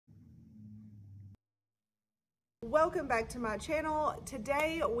Welcome back to my channel.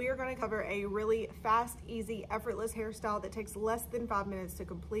 Today we are going to cover a really fast, easy, effortless hairstyle that takes less than 5 minutes to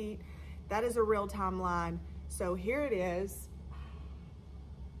complete. That is a real timeline. So here it is.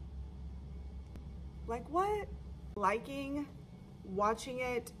 Like what? Liking, watching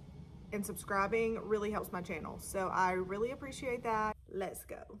it, and subscribing really helps my channel. So I really appreciate that. Let's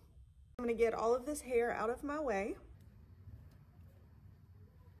go. I'm going to get all of this hair out of my way.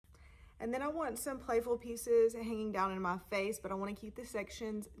 And then I want some playful pieces hanging down in my face, but I want to keep the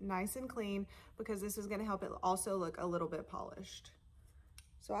sections nice and clean because this is going to help it also look a little bit polished.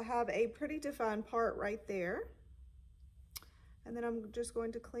 So I have a pretty defined part right there. And then I'm just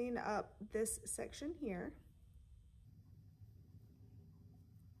going to clean up this section here.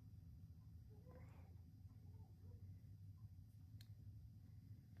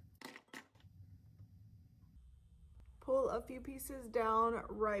 Pull a few pieces down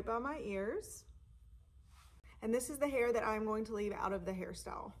right by my ears. And this is the hair that I'm going to leave out of the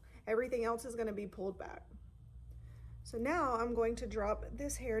hairstyle. Everything else is going to be pulled back. So now I'm going to drop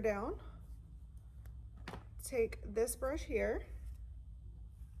this hair down. Take this brush here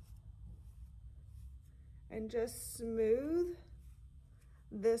and just smooth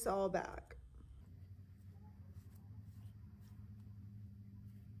this all back.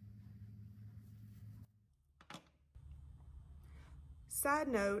 Side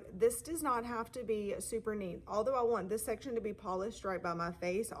note, this does not have to be super neat. Although I want this section to be polished right by my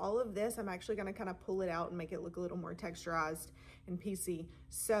face, all of this, I'm actually gonna kind of pull it out and make it look a little more texturized and piecey.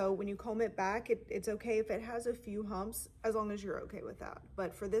 So when you comb it back, it's okay if it has a few humps, as long as you're okay with that.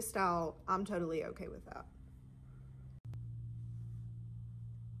 But for this style, I'm totally okay with that.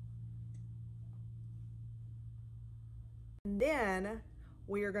 And then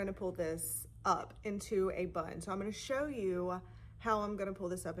we are gonna pull this up into a bun. So I'm gonna show you how I'm gonna pull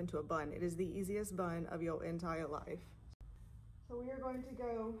this up into a bun. It is the easiest bun of your entire life. So we are going to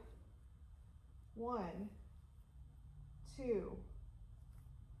go 1, 2,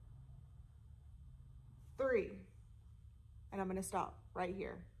 3, and I'm gonna stop right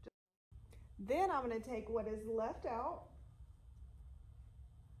here. Then I'm gonna take what is left out,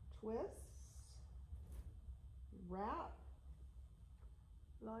 twist, wrap,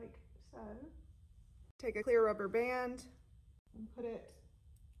 like so. Take a clear rubber band and put it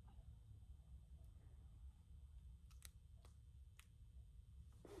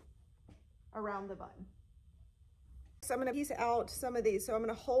around the bun. So I'm gonna piece out some of these. So I'm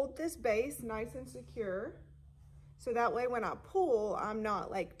gonna hold this base nice and secure. So that way when I pull, I'm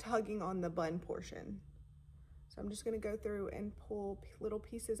not like tugging on the bun portion. So I'm just gonna go through and pull little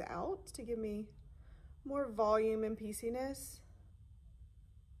pieces out to give me more volume and pieciness.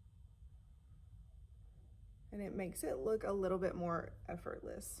 And it makes it look a little bit more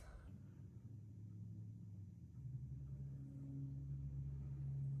effortless.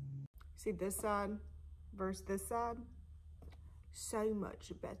 See this side versus this side? So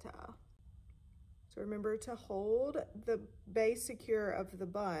much better. So remember to hold the base secure of the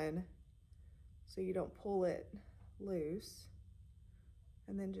bun so you don't pull it loose.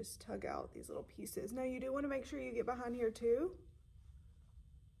 And then just tug out these little pieces. Now you do want to make sure you get behind here too.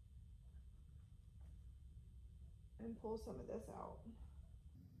 And pull some of this out.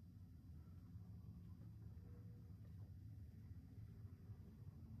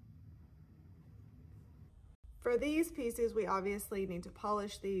 For these pieces, we obviously need to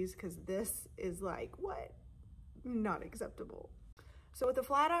polish these because this is like, what? Not acceptable. So with the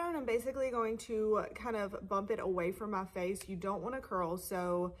flat iron, I'm basically going to kind of bump it away from my face. You don't want to curl,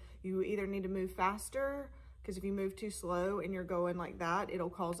 so you either need to move faster, because if you move too slow and you're going like that, it'll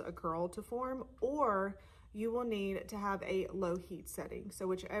cause a curl to form, or you will need to have a low heat setting. So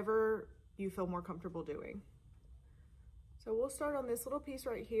whichever you feel more comfortable doing. So we'll start on this little piece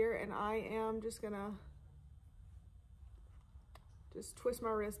right here, and I am just gonna twist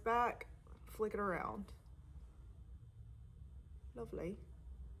my wrist back, flick it around. Lovely.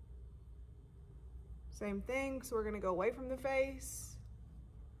 Same thing, so we're gonna go away from the face.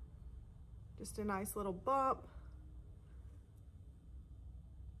 Just a nice little bump.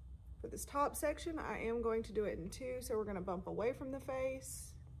 For this top section, I am going to do it in 2, so we're gonna bump away from the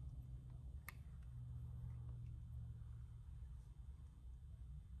face.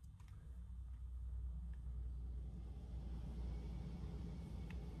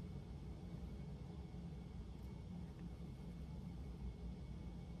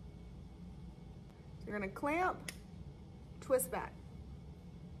 So you're gonna clamp, twist back.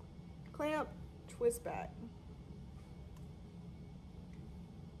 Clamp, twist back.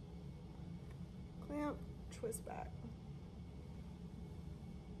 Clamp, twist back.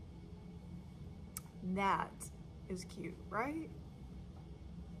 That is cute, right?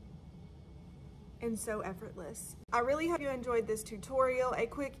 And so effortless. I really hope you enjoyed this tutorial, a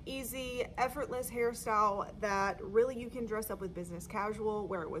quick, easy, effortless hairstyle that really you can dress up with business casual,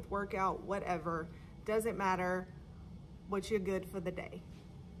 wear it with workout, whatever, doesn't matter, but you're good for the day.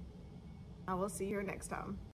 I will see you here next time.